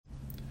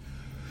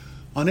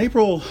On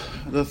April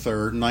the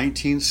 3rd,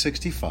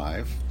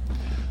 1965,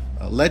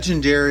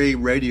 legendary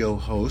radio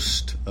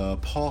host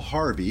Paul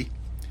Harvey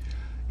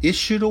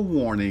issued a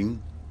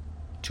warning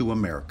to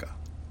America.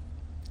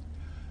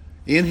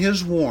 In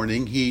his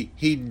warning,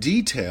 he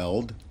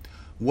detailed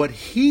what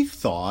he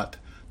thought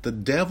the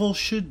devil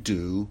should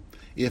do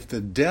if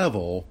the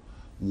devil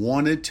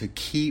wanted to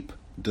keep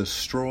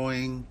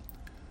destroying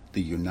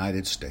the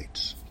United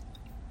States.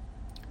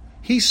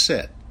 He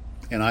said,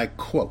 and I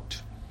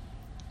quote,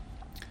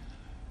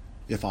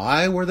 "If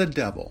I were the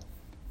devil,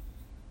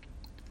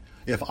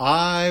 if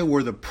I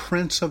were the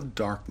prince of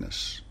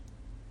darkness,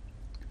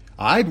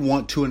 I'd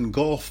want to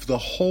engulf the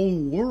whole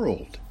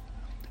world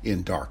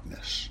in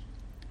darkness.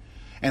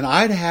 And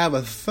I'd have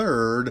a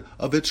third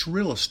of its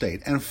real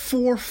estate and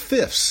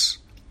 4/5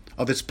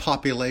 of its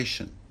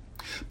population.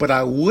 But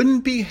I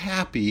wouldn't be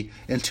happy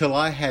until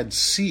I had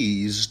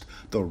seized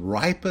the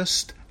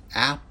ripest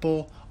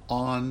apple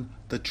on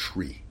the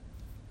tree,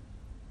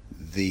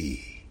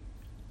 thee.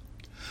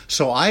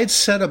 So I'd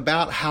set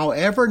about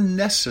however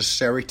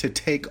necessary to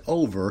take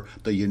over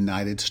the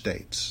United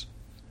States.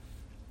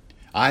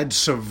 I'd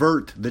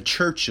subvert the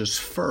churches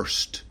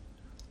first.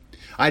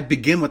 I'd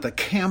begin with a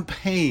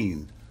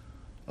campaign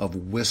of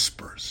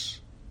whispers.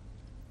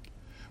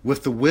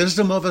 With the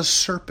wisdom of a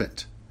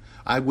serpent,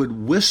 I would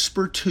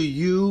whisper to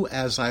you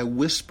as I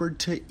whispered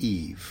to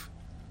Eve,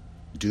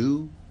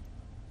 do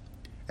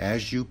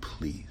as you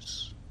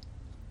please.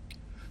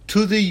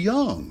 To the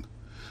young,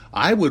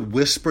 I would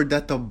whisper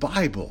that the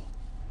Bible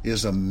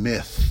is a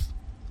myth.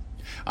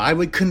 I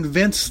would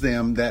convince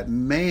them that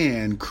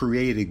man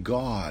created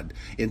God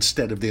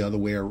instead of the other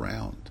way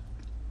around.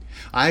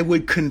 I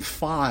would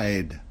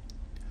confide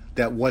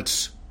that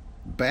what's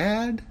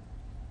bad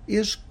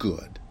is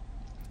good,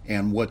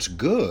 and what's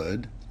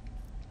good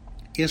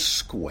is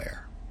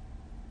square.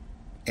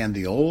 And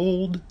the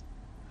old,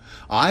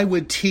 I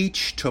would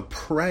teach to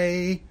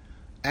pray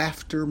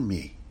after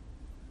me,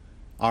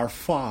 Our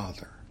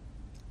Father,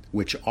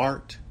 which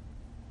art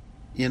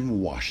in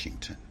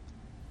Washington.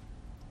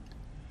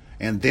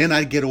 And then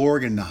I'd get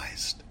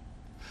organized.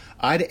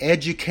 I'd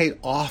educate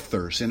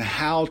authors in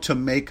how to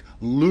make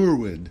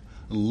lurid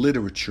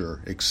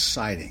literature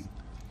exciting,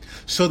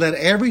 so that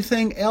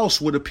everything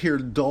else would appear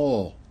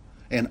dull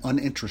and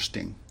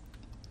uninteresting.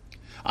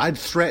 I'd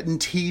threaten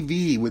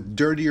TV with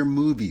dirtier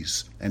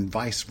movies and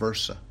vice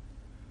versa.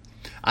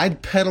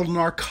 I'd peddle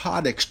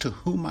narcotics to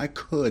whom I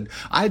could.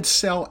 I'd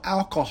sell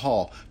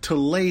alcohol to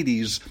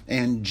ladies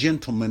and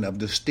gentlemen of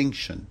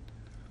distinction.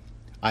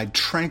 I'd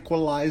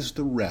tranquilize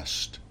the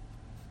rest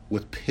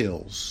with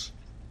pills.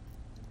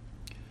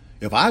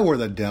 If I were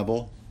the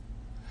devil,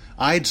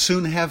 I'd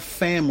soon have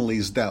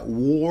families that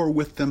war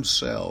with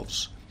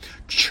themselves,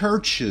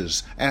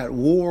 churches at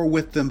war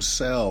with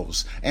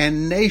themselves,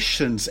 and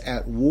nations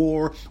at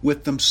war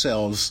with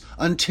themselves,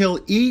 until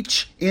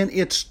each in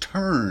its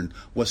turn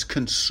was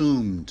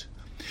consumed.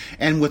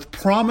 And with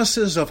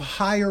promises of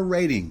higher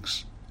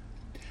ratings,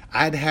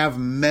 I'd have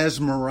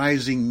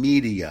mesmerizing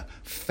media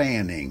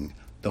fanning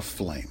the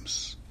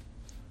flames.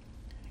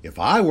 If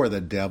I were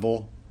the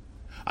devil,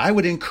 I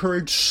would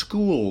encourage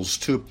schools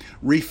to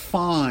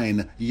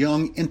refine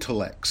young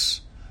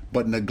intellects,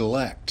 but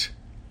neglect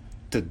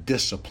to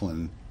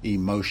discipline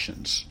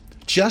emotions.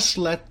 Just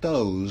let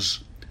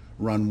those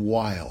run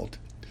wild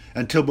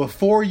until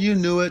before you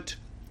knew it,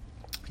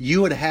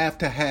 you would have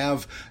to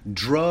have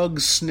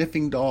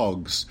drug-sniffing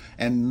dogs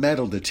and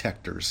metal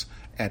detectors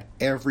at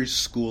every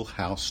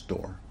schoolhouse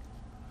door.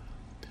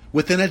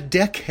 Within a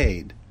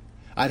decade,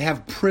 I'd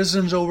have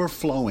prisons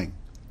overflowing.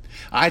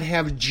 I'd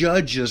have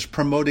judges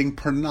promoting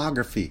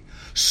pornography.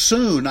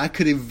 Soon I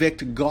could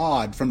evict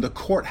God from the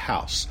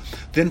courthouse,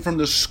 then from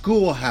the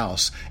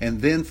schoolhouse,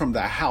 and then from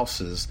the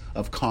houses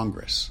of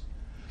Congress.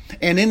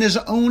 And in his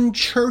own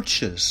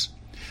churches,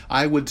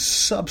 I would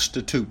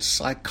substitute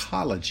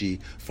psychology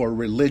for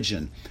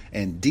religion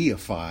and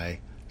deify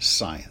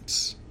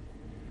science.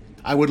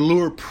 I would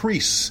lure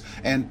priests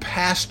and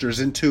pastors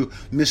into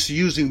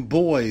misusing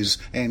boys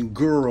and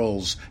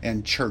girls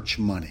and church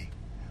money.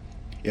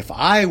 If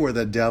I were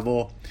the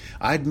devil,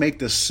 I'd make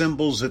the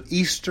symbols of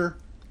Easter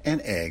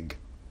an egg,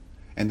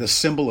 and the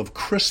symbol of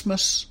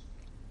Christmas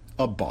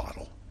a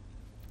bottle.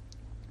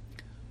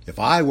 If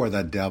I were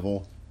the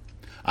devil,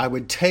 I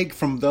would take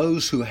from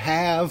those who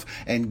have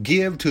and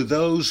give to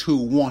those who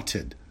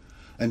wanted,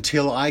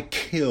 until I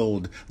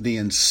killed the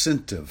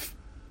incentive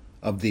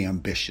of the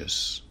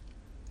ambitious.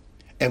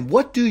 And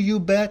what do you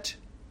bet?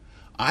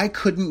 I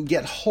couldn't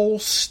get whole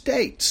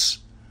states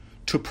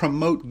to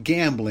promote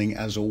gambling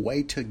as a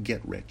way to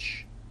get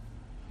rich.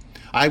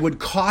 I would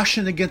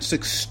caution against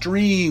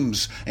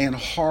extremes and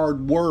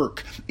hard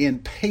work, in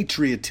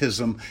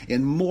patriotism,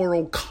 in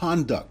moral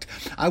conduct.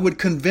 I would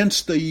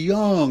convince the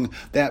young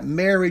that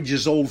marriage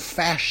is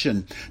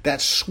old-fashioned,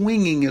 that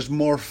swinging is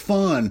more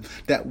fun,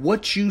 that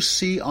what you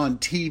see on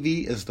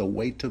TV is the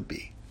way to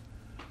be.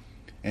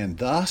 And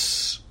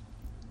thus,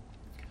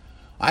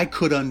 I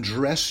could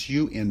undress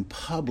you in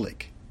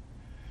public,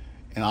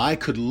 and I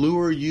could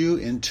lure you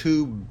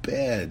into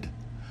bed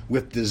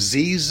with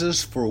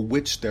diseases for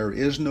which there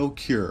is no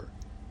cure.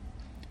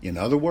 In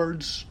other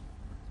words,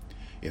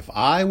 if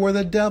I were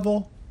the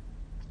devil,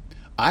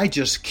 I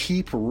just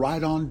keep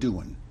right on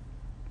doing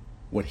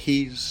what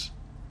he's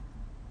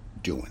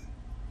doing.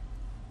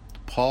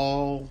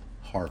 Paul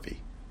Harvey,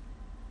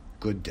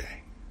 good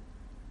day.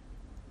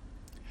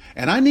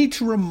 And I need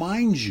to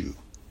remind you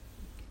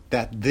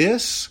that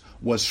this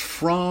was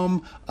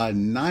from a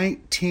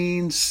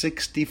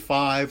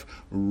 1965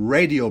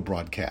 radio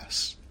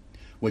broadcast,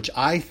 which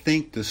I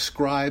think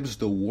describes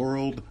the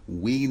world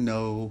we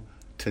know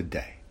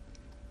today.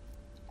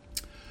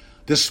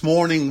 This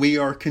morning we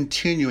are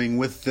continuing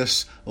with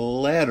this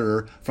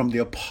letter from the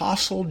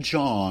Apostle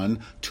John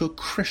to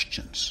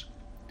Christians.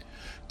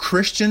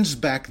 Christians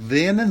back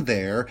then and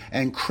there,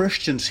 and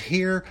Christians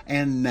here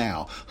and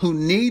now, who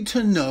need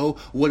to know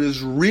what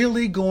is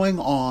really going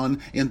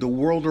on in the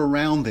world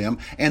around them,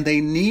 and they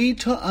need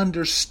to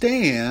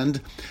understand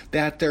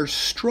that their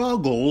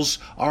struggles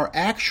are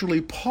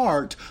actually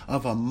part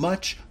of a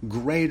much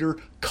greater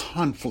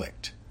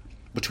conflict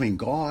between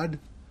God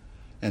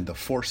and the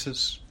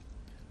forces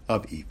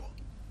of evil.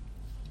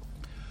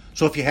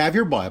 So if you have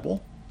your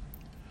Bible,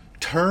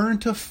 turn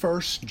to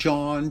 1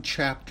 John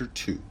chapter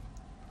 2.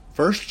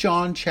 1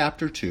 John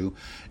chapter 2,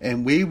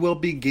 and we will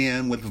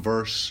begin with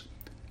verse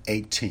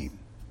 18,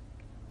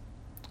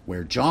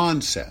 where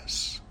John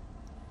says,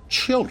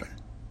 "Children,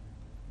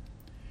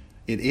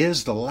 it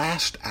is the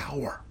last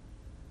hour.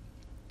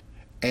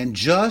 And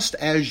just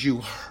as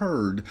you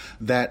heard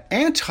that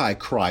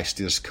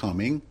Antichrist is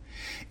coming,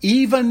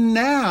 even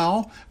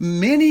now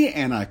many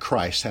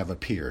Antichrists have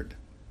appeared.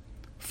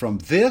 From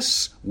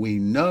this we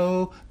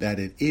know that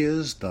it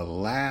is the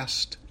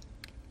last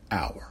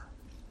hour."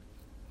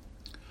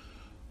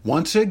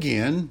 Once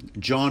again,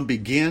 John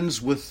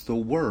begins with the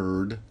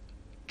word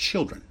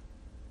children.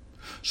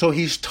 So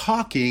he's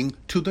talking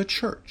to the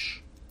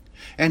church,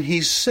 and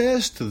he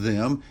says to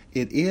them,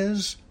 it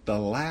is the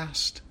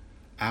last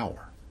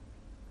hour.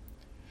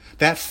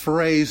 That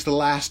phrase, the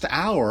last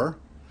hour,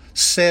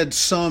 said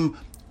some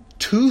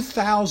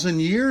 2,000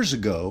 years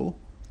ago,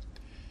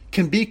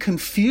 can be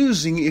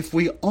confusing if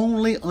we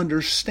only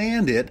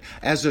understand it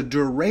as a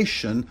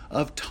duration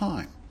of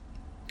time.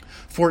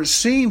 For it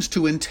seems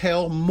to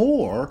entail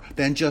more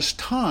than just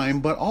time,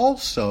 but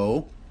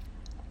also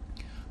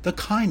the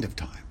kind of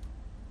time.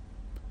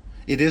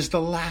 It is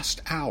the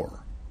last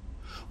hour,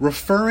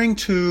 referring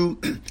to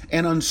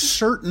an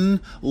uncertain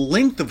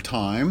length of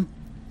time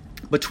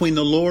between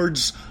the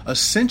Lord's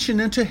ascension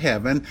into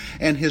heaven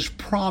and his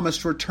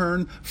promised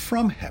return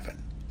from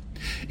heaven.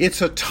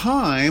 It's a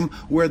time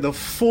where the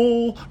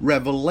full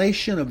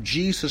revelation of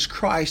Jesus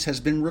Christ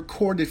has been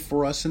recorded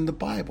for us in the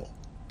Bible.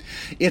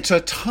 It's a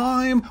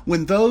time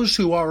when those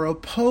who are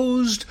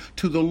opposed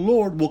to the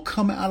Lord will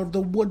come out of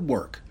the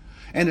woodwork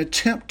and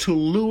attempt to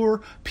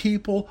lure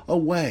people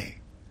away.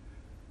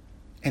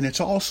 And it's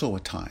also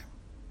a time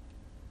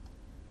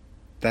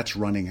that's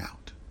running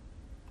out.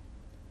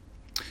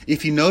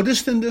 If you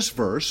noticed in this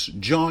verse,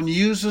 John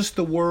uses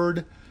the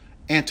word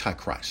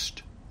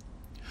Antichrist,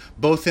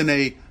 both in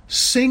a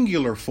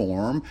singular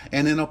form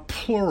and in a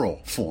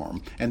plural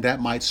form, and that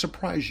might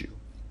surprise you.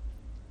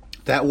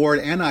 That word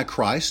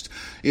Antichrist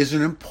is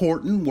an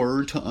important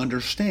word to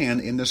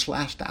understand in this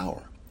last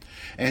hour.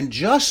 And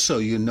just so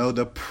you know,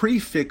 the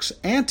prefix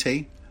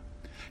anti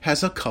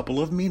has a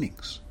couple of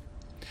meanings.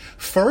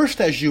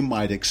 First, as you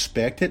might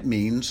expect, it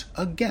means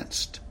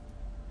against.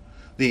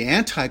 The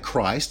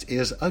Antichrist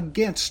is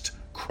against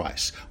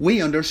Christ.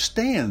 We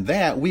understand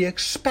that. We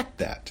expect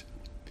that.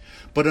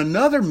 But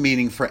another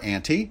meaning for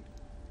anti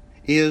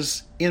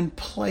is in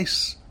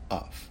place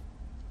of.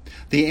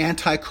 The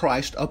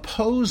Antichrist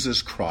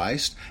opposes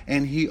Christ,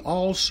 and he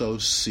also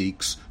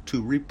seeks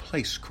to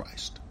replace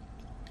Christ.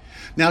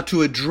 Now,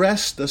 to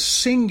address the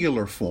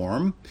singular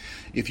form,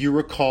 if you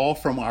recall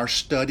from our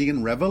study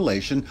in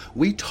Revelation,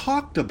 we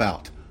talked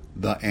about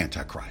the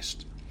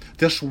Antichrist.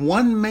 This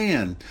one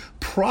man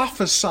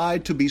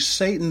prophesied to be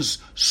Satan's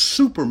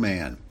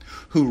Superman,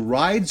 who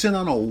rides in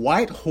on a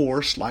white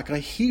horse like a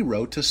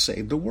hero to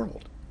save the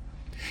world.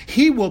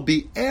 He will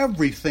be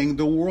everything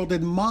the world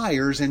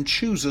admires and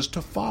chooses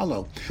to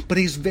follow. But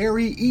he's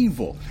very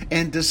evil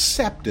and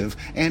deceptive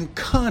and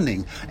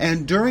cunning.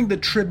 And during the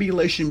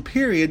tribulation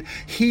period,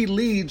 he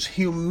leads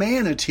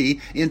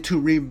humanity into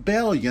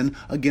rebellion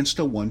against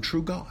the one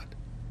true God.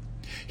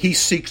 He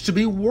seeks to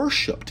be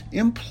worshipped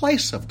in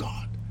place of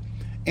God.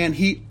 And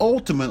he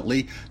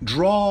ultimately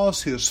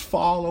draws his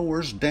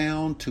followers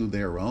down to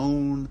their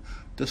own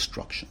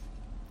destruction.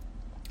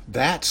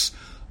 That's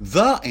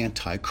the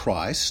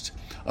Antichrist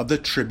of the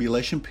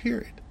tribulation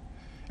period.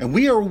 And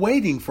we are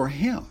waiting for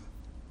him.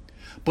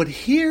 But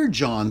here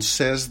John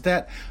says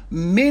that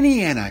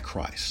many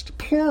Antichrists,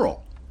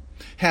 plural,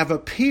 have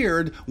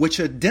appeared, which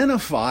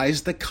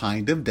identifies the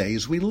kind of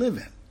days we live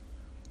in.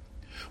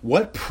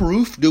 What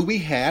proof do we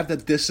have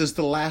that this is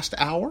the last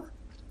hour?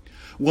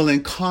 Well,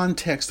 in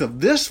context of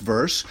this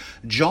verse,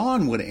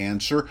 John would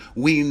answer,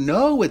 we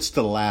know it's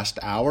the last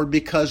hour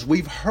because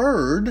we've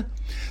heard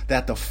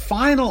that the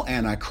final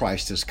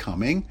Antichrist is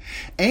coming,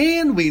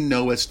 and we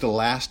know it's the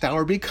last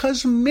hour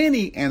because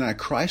many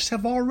Antichrists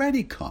have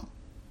already come.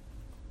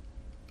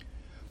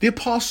 The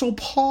Apostle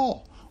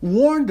Paul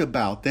warned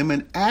about them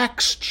in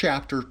Acts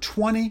chapter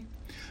 20,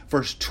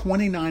 verse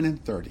 29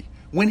 and 30,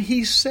 when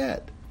he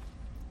said,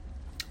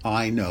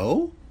 I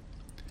know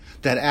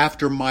that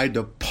after my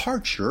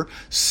departure,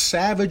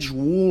 savage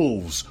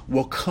wolves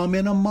will come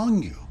in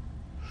among you,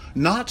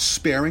 not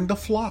sparing the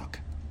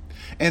flock.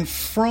 And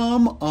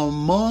from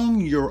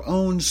among your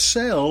own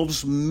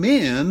selves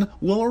men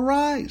will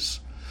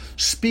arise,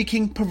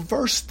 speaking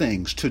perverse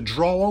things to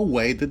draw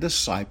away the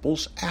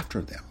disciples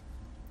after them.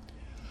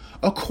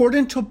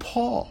 According to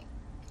Paul,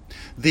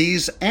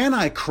 these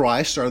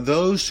antichrists are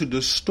those who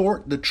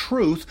distort the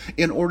truth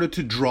in order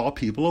to draw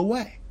people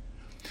away.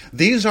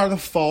 These are the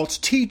false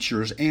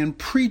teachers and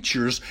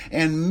preachers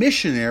and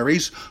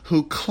missionaries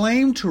who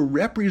claim to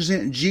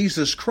represent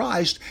Jesus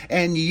Christ,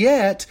 and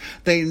yet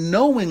they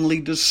knowingly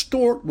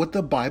distort what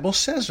the Bible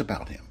says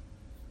about him.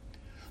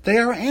 They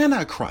are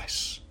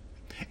antichrists.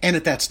 And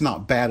if that's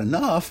not bad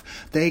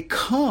enough, they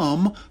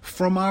come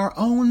from our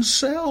own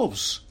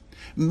selves,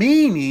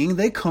 meaning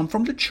they come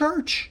from the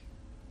church,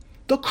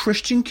 the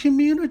Christian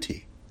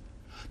community.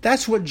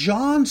 That's what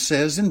John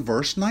says in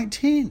verse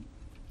 19.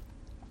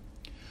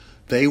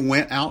 They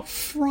went out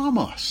from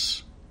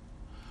us,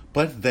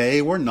 but they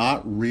were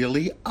not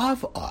really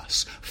of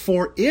us.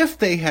 For if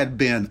they had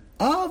been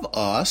of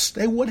us,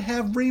 they would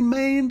have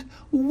remained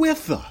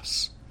with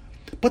us.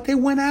 But they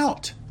went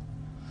out,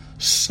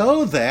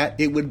 so that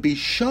it would be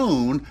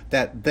shown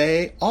that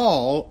they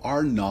all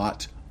are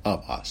not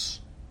of us.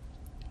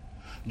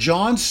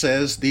 John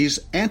says these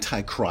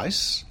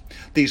antichrists,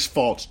 these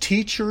false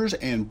teachers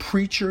and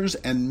preachers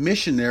and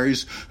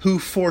missionaries who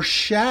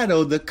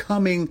foreshadow the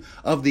coming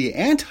of the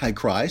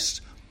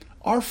Antichrist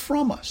are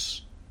from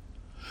us.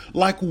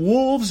 Like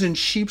wolves in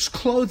sheep's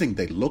clothing,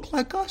 they look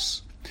like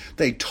us,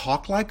 they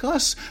talk like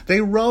us, they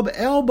rub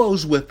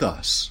elbows with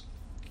us,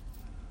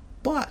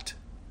 but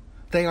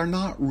they are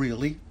not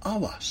really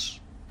of us.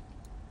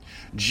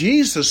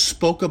 Jesus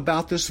spoke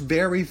about this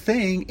very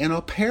thing in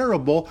a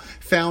parable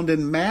found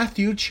in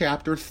Matthew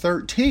chapter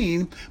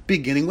 13,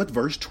 beginning with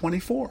verse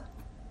 24.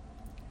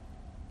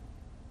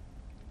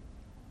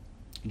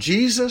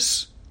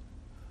 Jesus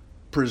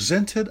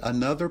presented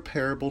another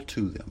parable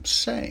to them,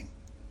 saying,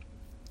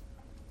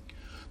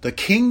 the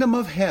kingdom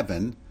of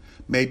heaven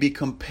may be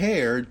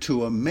compared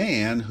to a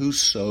man who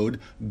sowed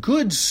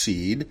good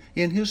seed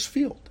in his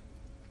field.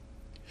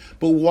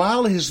 But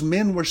while his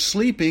men were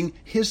sleeping,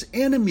 his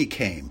enemy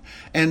came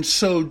and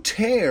sowed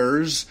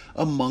tares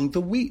among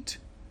the wheat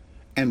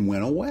and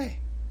went away.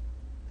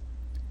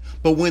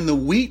 But when the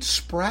wheat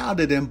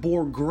sprouted and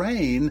bore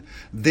grain,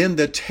 then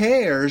the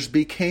tares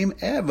became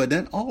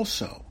evident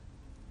also.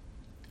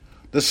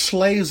 The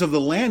slaves of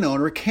the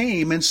landowner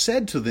came and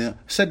said to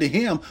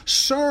him,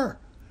 Sir,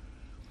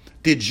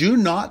 did you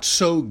not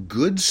sow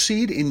good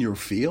seed in your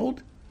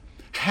field?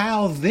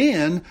 How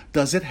then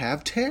does it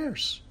have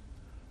tares?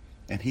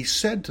 And he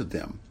said to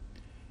them,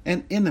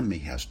 an enemy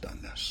has done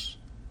this.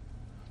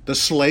 The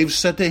slaves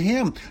said to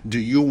him, do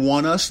you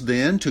want us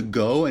then to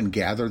go and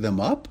gather them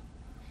up?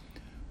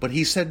 But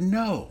he said,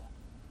 no.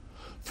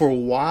 For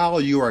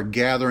while you are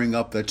gathering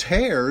up the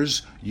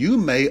tares, you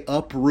may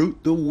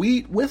uproot the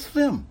wheat with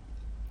them.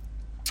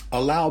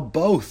 Allow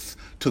both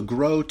to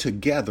grow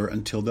together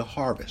until the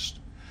harvest.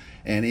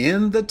 And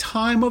in the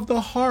time of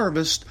the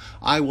harvest,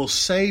 I will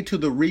say to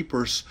the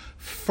reapers,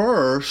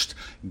 first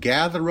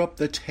gather up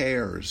the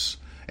tares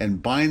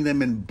and bind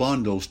them in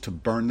bundles to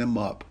burn them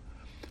up,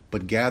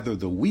 but gather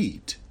the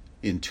wheat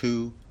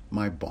into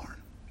my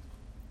barn.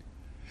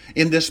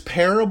 In this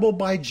parable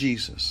by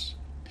Jesus,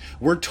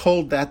 we're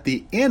told that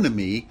the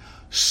enemy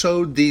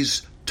sowed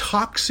these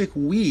toxic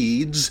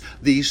weeds,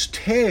 these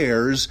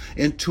tares,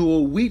 into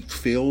a wheat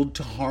field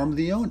to harm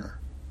the owner.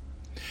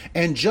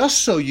 And just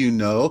so you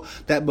know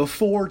that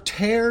before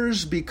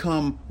tares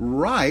become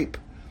ripe,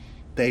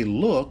 they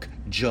look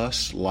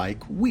just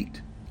like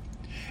wheat.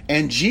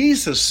 And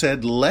Jesus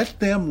said, let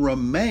them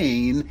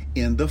remain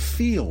in the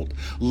field.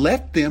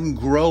 Let them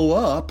grow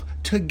up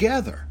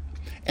together.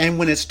 And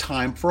when it's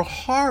time for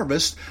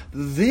harvest,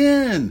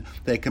 then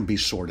they can be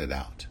sorted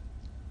out.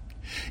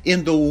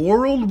 In the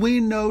world we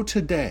know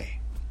today,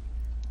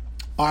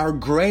 our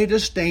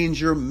greatest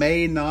danger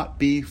may not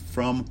be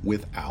from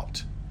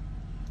without,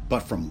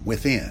 but from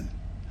within.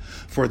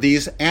 For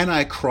these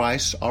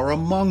antichrists are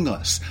among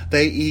us.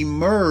 They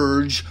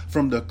emerge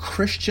from the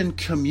Christian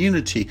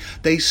community.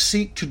 They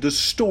seek to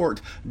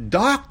distort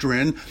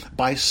doctrine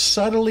by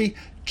subtly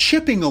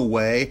chipping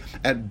away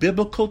at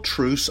biblical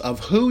truths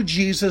of who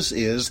Jesus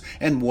is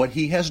and what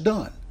he has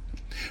done.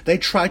 They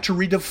try to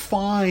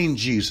redefine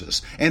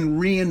Jesus and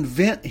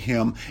reinvent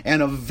him,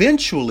 and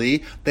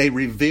eventually they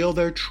reveal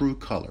their true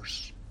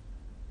colors.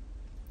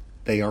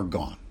 They are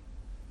gone.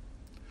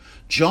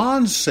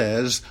 John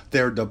says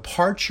their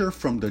departure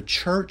from the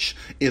church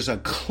is a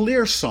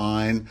clear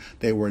sign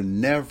they were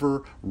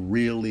never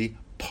really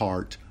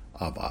part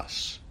of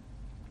us.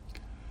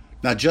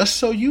 Now, just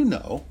so you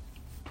know,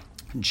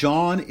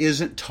 John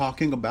isn't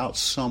talking about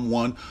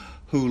someone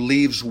who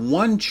leaves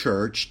one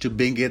church to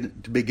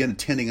begin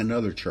attending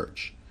another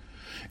church.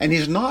 And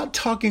he's not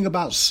talking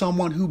about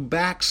someone who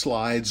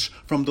backslides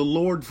from the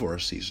Lord for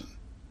a season.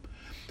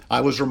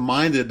 I was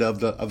reminded of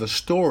the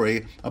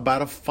story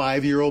about a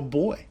 5-year-old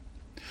boy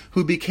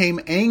who became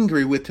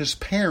angry with his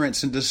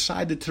parents and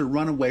decided to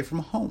run away from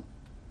home.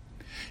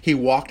 He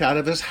walked out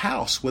of his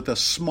house with a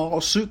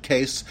small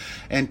suitcase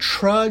and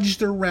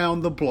trudged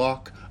around the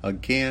block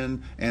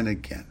again and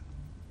again.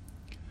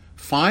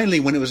 Finally,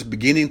 when it was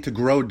beginning to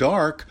grow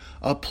dark,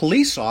 a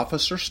police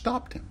officer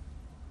stopped him.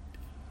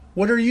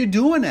 "What are you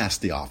doing?"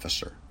 asked the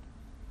officer.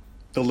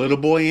 The little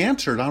boy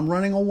answered, "I'm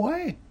running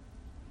away."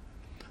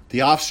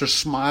 The officer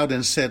smiled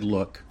and said,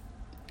 "Look,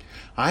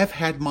 I've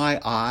had my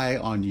eye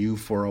on you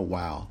for a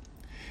while,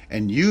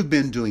 and you've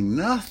been doing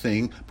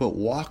nothing but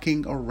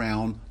walking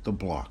around the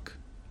block.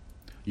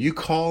 You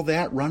call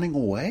that running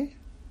away?"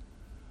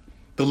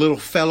 The little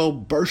fellow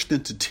burst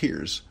into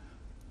tears.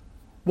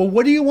 "Well,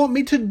 what do you want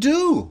me to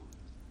do?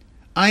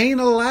 I ain't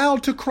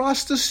allowed to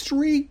cross the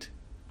street."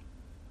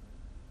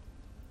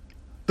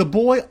 The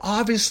boy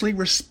obviously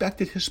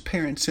respected his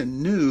parents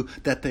and knew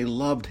that they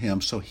loved him,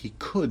 so he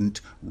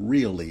couldn't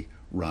really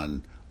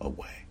run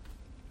away.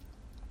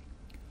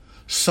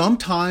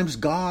 Sometimes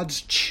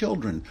God's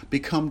children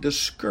become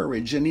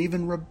discouraged and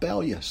even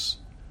rebellious.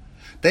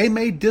 They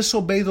may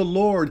disobey the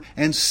Lord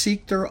and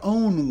seek their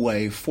own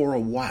way for a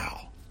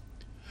while.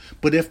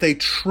 But if they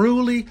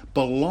truly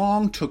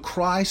belong to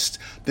Christ,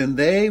 then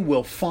they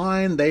will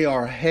find they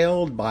are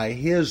held by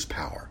His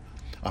power,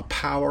 a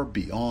power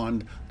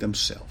beyond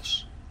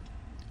themselves.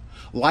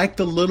 Like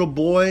the little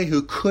boy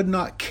who could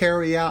not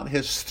carry out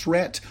his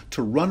threat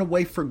to run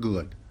away for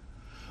good,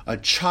 a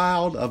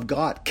child of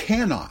God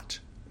cannot,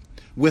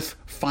 with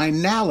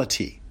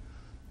finality,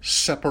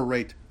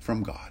 separate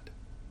from God.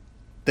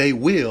 They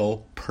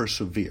will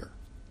persevere.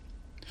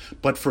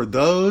 But for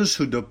those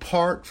who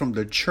depart from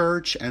the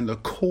church and the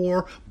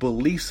core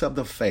beliefs of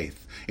the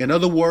faith, in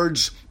other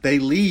words, they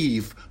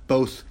leave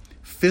both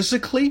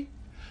physically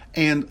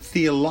and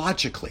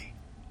theologically,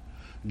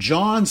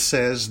 John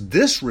says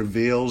this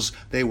reveals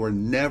they were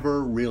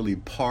never really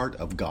part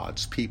of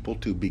God's people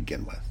to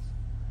begin with.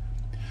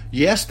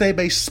 Yes, they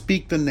may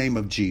speak the name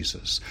of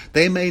Jesus.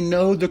 They may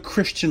know the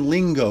Christian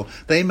lingo.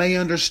 They may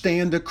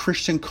understand the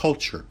Christian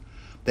culture.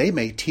 They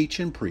may teach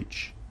and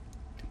preach,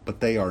 but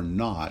they are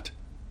not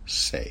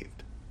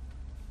saved.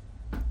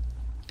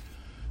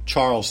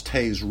 Charles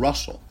Taze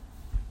Russell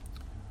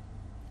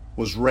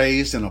was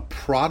raised in a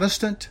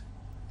Protestant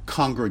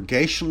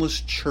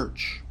Congregationalist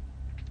church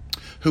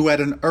who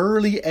at an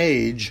early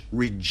age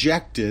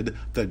rejected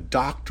the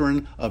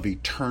doctrine of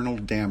eternal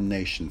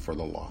damnation for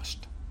the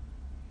lost.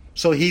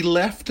 So he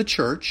left the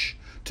church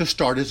to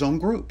start his own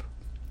group,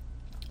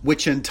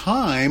 which in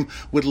time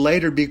would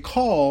later be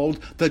called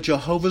the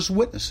Jehovah's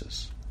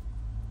Witnesses.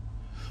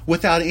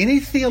 Without any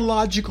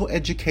theological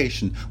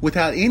education,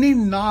 without any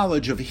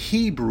knowledge of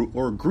Hebrew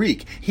or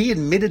Greek, he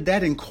admitted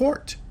that in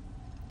court.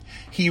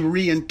 He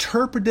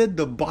reinterpreted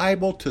the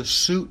Bible to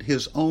suit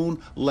his own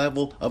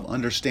level of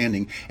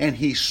understanding, and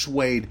he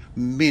swayed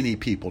many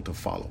people to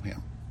follow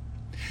him.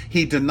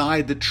 He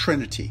denied the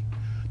Trinity,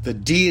 the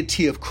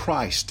deity of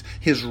Christ,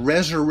 His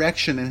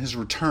resurrection and His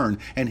return,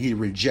 and he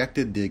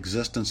rejected the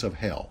existence of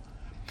hell.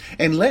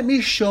 And let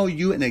me show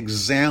you an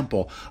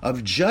example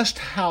of just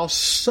how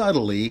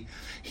subtly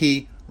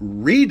he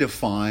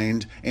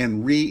redefined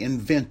and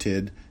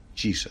reinvented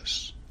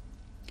Jesus.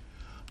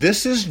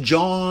 This is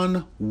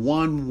John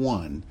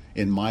 1:1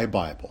 in my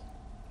Bible.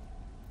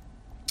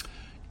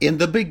 In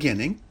the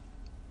beginning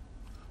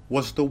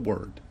was the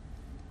Word,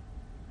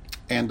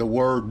 and the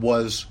Word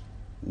was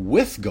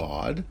with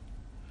God,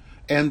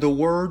 and the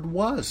Word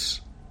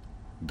was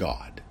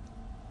God.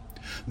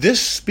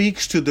 This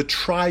speaks to the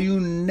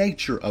triune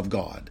nature of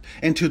God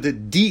and to the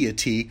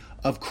deity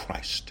of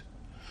Christ.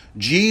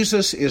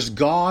 Jesus is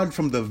God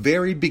from the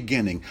very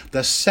beginning,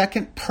 the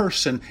second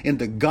person in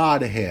the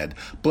Godhead.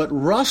 But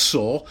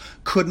Russell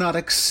could not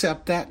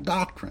accept that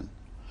doctrine.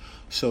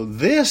 So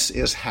this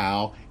is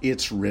how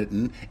it's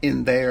written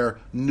in their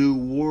New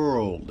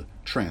World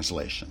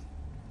Translation.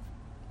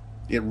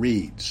 It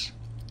reads,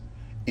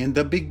 "In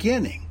the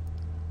beginning,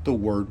 the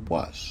Word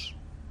was.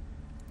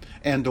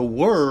 And the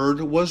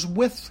Word was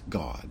with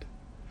God.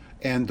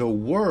 And the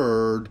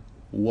Word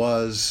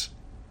was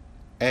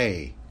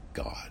a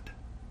God."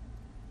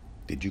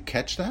 Did you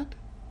catch that?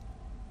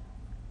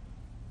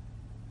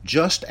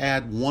 Just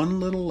add one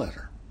little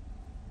letter,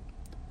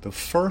 the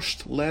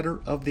first letter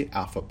of the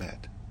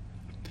alphabet,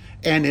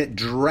 and it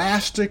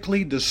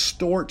drastically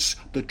distorts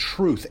the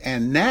truth.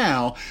 And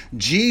now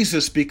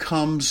Jesus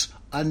becomes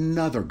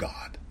another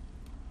God,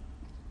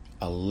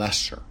 a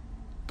lesser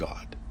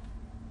God.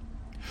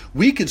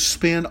 We could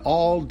spend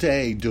all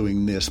day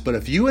doing this, but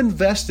if you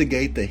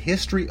investigate the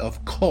history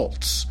of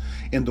cults,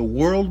 in the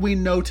world we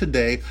know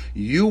today,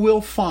 you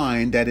will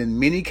find that in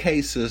many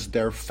cases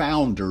their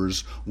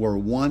founders were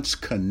once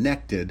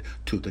connected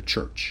to the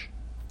church,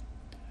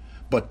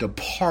 but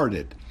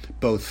departed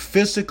both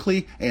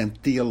physically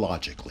and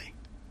theologically.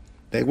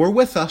 They were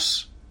with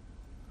us,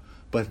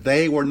 but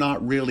they were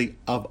not really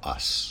of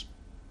us,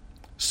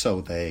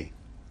 so they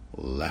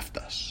left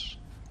us.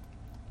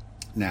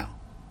 Now,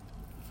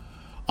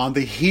 on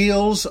the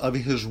heels of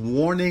his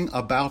warning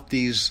about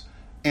these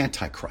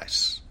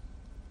antichrists,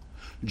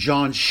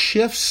 John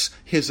shifts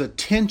his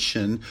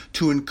attention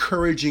to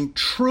encouraging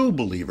true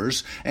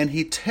believers, and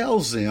he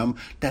tells them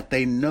that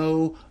they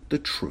know the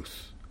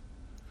truth.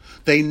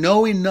 They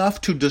know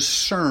enough to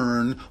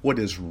discern what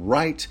is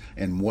right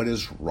and what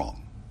is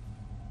wrong.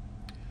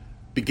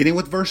 Beginning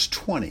with verse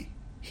 20,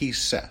 he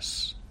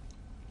says,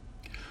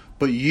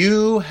 "But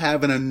you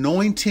have an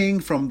anointing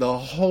from the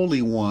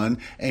Holy One,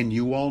 and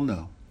you all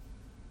know.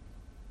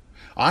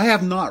 I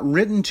have not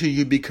written to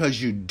you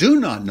because you do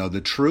not know the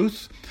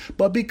truth,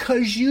 but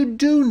because you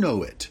do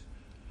know it,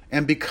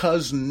 and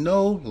because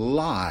no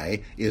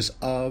lie is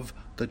of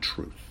the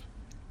truth."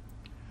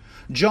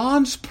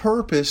 John's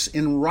purpose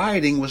in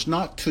writing was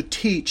not to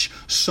teach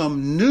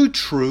some new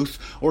truth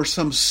or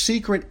some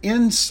secret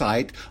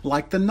insight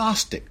like the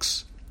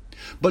Gnostics,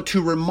 but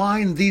to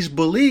remind these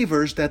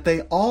believers that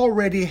they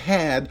already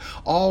had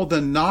all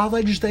the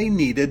knowledge they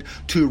needed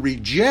to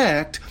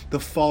reject the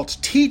false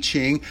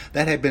teaching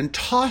that had been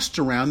tossed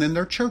around in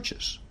their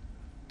churches.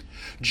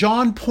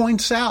 John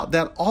points out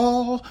that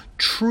all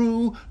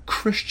true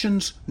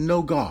Christians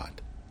know God.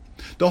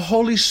 The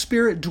Holy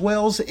Spirit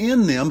dwells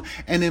in them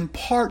and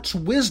imparts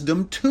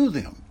wisdom to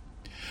them.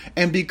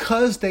 And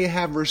because they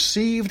have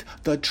received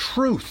the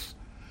truth,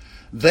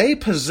 they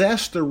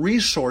possess the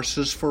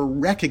resources for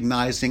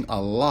recognizing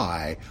a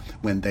lie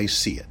when they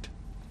see it.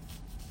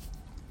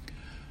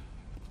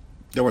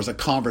 There was a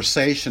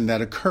conversation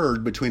that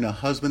occurred between a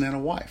husband and a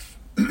wife.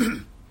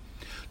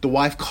 The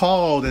wife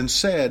called and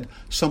said,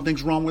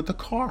 "Something's wrong with the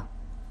car."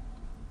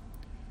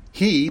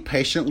 He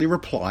patiently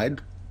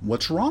replied,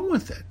 "What's wrong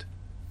with it?"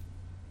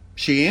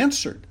 She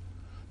answered,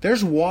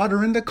 "There's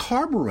water in the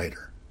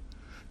carburetor."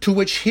 To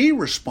which he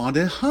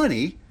responded,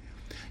 "Honey,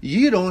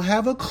 you don't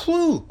have a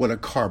clue what a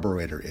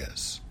carburetor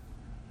is."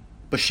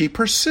 But she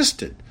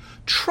persisted,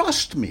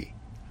 "Trust me,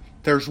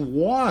 there's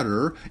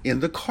water in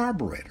the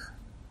carburetor."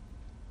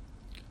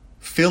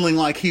 Feeling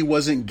like he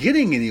wasn't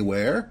getting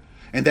anywhere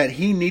and that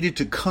he needed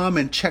to come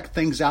and check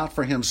things out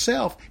for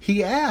himself,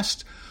 he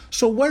asked,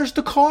 "So where's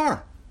the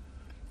car?"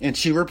 And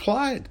she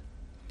replied,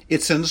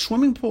 "It's in the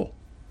swimming pool."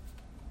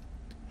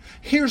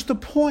 Here's the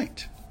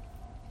point.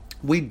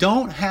 We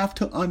don't have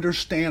to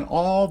understand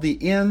all the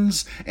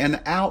ins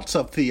and outs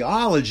of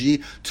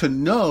theology to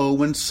know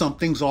when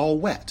something's all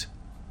wet.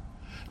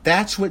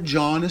 That's what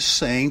John is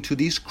saying to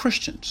these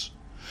Christians.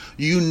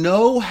 You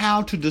know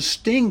how to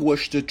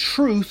distinguish the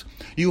truth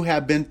you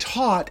have been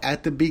taught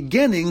at the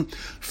beginning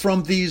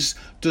from these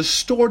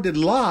distorted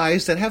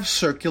lies that have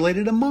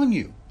circulated among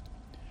you.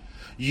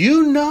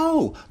 You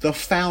know the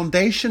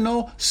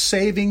foundational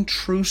saving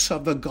truths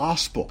of the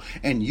gospel,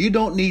 and you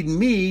don't need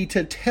me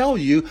to tell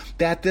you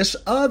that this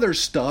other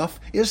stuff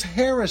is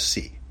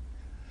heresy.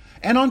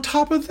 And on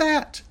top of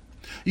that,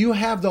 you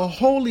have the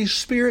Holy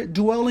Spirit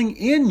dwelling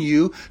in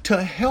you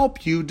to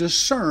help you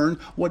discern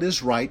what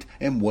is right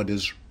and what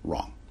is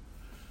wrong.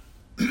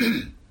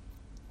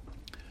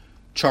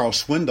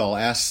 Charles Swindoll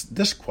asks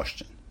this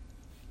question: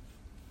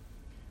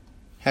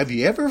 have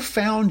you ever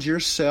found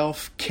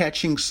yourself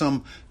catching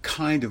some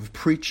kind of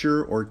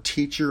preacher or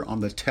teacher on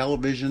the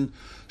television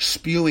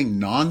spewing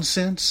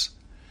nonsense,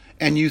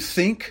 and you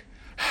think,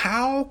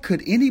 how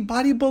could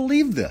anybody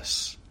believe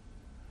this?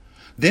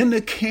 Then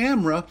the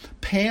camera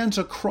pans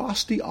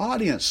across the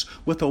audience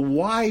with a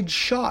wide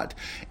shot,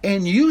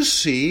 and you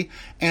see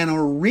an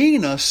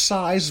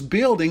arena-sized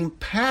building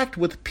packed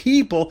with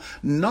people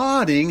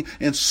nodding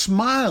and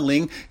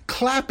smiling,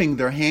 clapping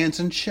their hands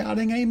and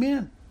shouting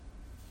amen.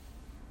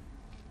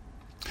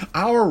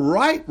 Our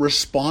right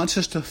response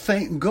is to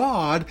thank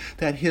God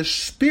that His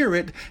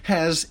Spirit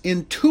has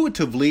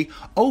intuitively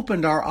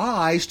opened our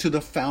eyes to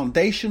the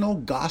foundational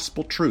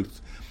gospel truth,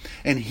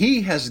 and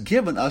He has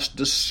given us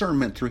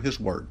discernment through His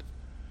Word.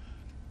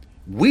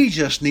 We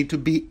just need to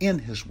be in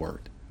His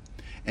Word,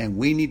 and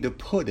we need to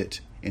put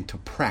it into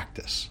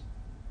practice.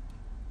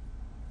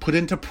 Put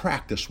into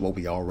practice what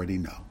we already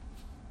know.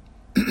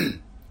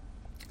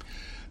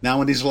 Now,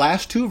 in these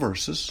last two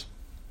verses,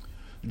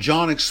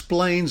 John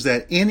explains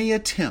that any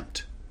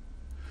attempt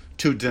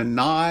to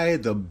deny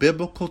the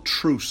biblical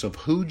truths of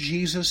who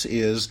Jesus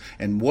is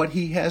and what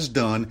He has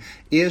done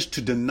is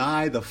to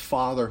deny the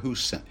Father who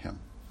sent Him.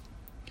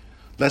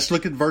 Let's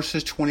look at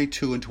verses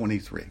 22 and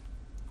 23.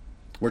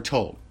 We're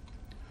told,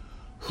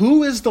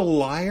 "Who is the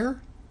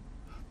liar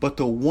but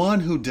the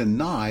one who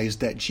denies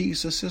that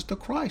Jesus is the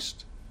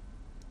Christ?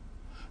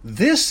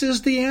 This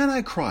is the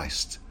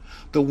Antichrist,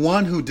 the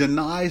one who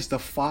denies the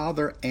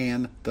Father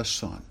and the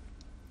Son.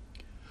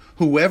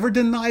 Whoever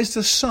denies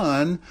the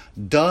Son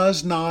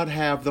does not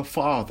have the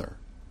Father.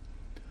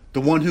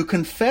 The one who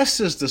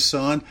confesses the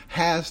Son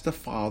has the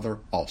Father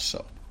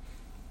also.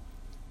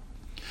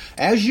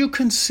 As you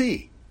can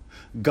see,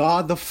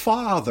 God the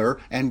Father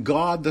and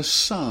God the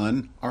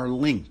Son are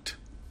linked.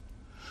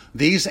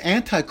 These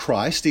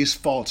antichrists, these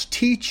false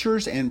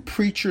teachers and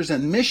preachers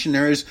and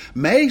missionaries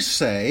may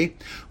say,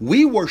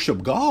 we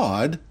worship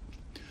God,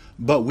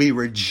 but we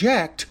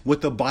reject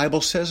what the Bible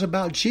says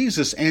about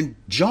Jesus. And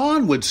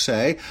John would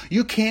say,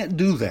 you can't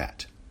do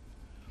that.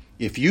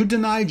 If you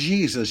deny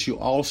Jesus, you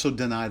also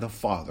deny the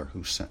Father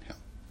who sent him.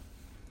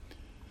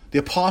 The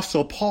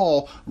Apostle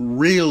Paul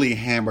really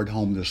hammered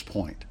home this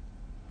point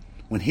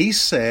when he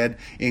said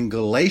in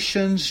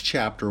Galatians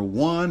chapter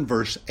 1,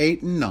 verse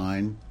 8 and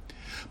 9,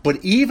 but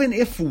even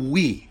if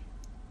we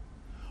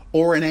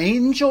or an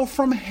angel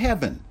from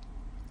heaven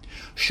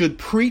should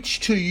preach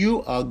to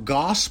you a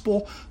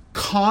gospel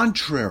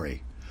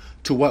contrary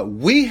to what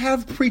we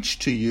have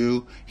preached to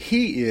you,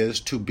 he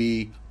is to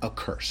be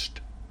accursed.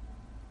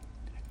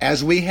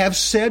 As we have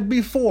said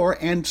before,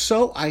 and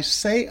so I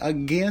say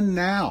again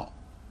now,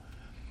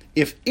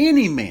 if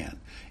any man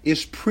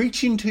is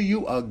preaching to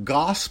you a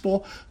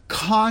gospel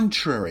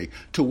contrary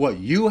to what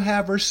you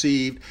have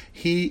received,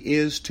 he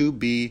is to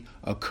be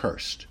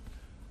accursed.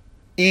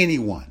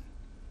 Anyone,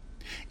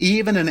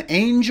 even an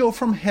angel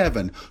from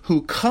heaven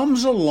who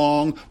comes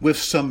along with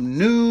some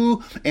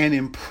new and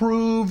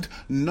improved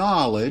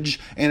knowledge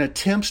and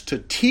attempts to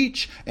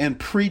teach and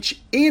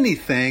preach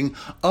anything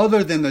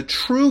other than the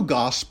true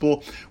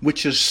gospel,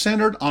 which is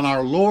centered on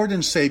our Lord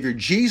and Savior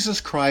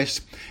Jesus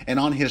Christ and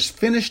on his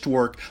finished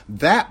work,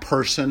 that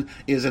person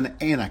is an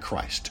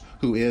antichrist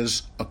who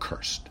is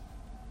accursed.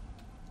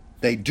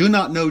 They do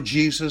not know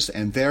Jesus,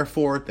 and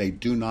therefore they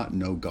do not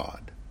know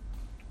God.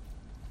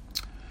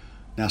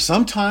 Now,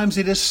 sometimes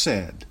it is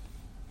said,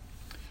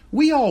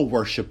 we all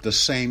worship the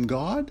same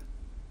God.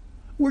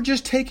 We're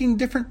just taking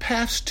different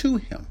paths to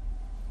him.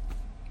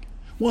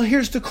 Well,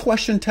 here's the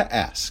question to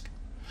ask.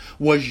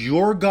 Was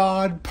your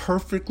God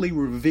perfectly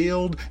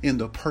revealed in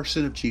the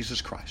person of Jesus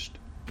Christ?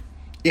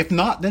 If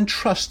not, then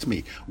trust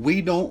me,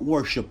 we don't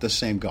worship the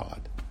same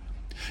God.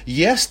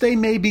 Yes, they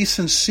may be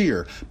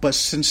sincere, but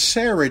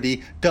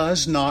sincerity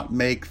does not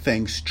make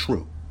things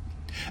true.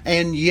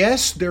 And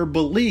yes, their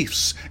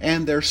beliefs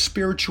and their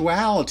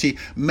spirituality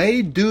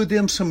may do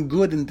them some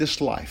good in this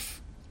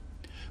life,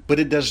 but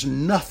it does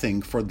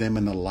nothing for them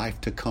in the life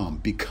to come,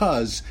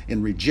 because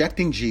in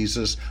rejecting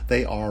Jesus,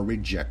 they are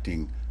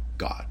rejecting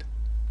God.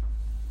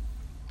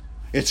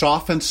 It's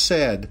often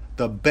said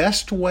the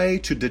best way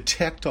to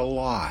detect a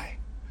lie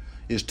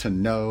is to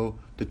know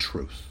the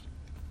truth.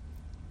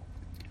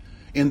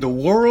 In the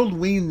world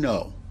we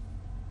know,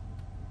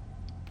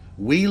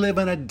 we live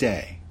in a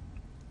day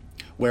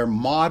where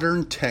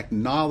modern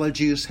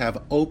technologies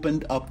have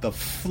opened up the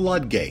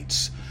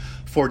floodgates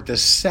for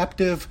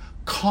deceptive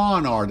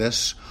con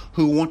artists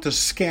who want to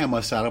scam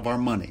us out of our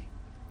money.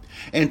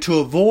 And to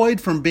avoid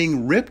from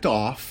being ripped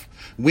off,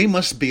 we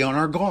must be on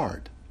our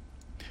guard,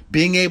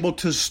 being able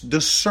to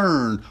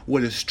discern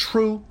what is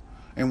true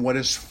and what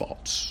is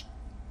false.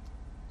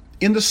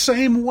 In the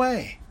same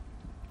way,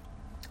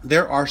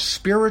 there are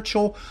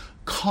spiritual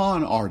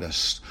con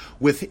artists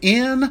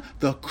within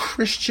the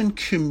Christian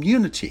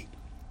community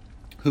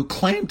who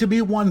claim to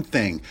be one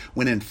thing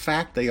when in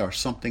fact they are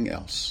something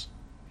else.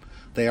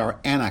 They are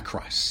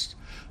antichrists,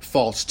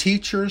 false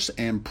teachers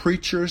and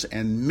preachers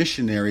and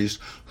missionaries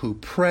who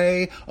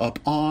prey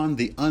upon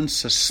the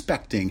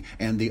unsuspecting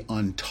and the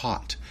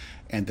untaught.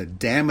 And the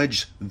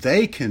damage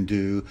they can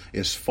do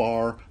is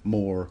far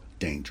more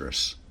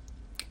dangerous.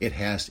 It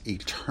has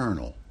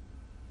eternal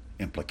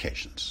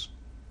implications.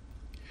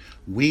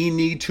 We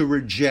need to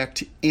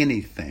reject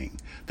anything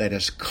that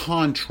is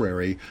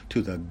contrary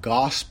to the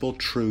gospel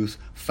truth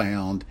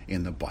found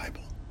in the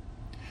Bible.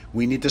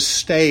 We need to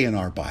stay in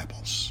our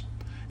Bibles.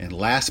 And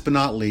last but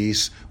not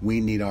least, we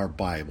need our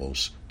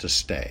Bibles to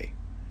stay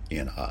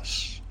in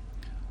us.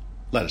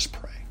 Let us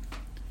pray.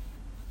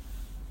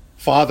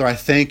 Father, I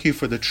thank you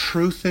for the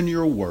truth in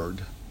your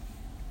word.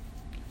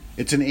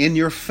 It's an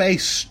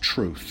in-your-face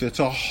truth. It's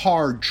a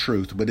hard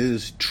truth, but it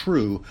is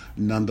true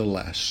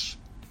nonetheless.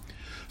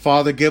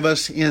 Father, give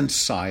us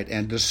insight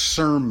and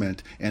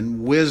discernment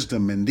and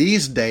wisdom in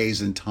these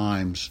days and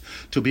times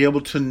to be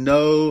able to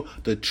know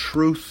the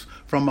truth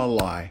from a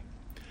lie.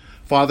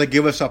 Father,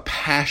 give us a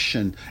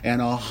passion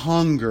and a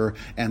hunger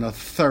and a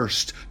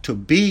thirst to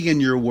be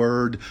in your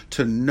word,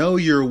 to know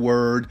your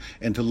word,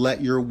 and to let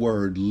your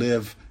word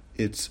live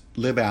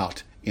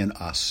out in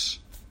us.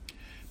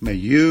 May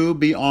you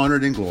be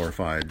honored and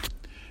glorified.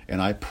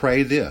 And I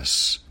pray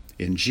this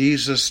in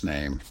Jesus'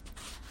 name.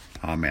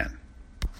 Amen.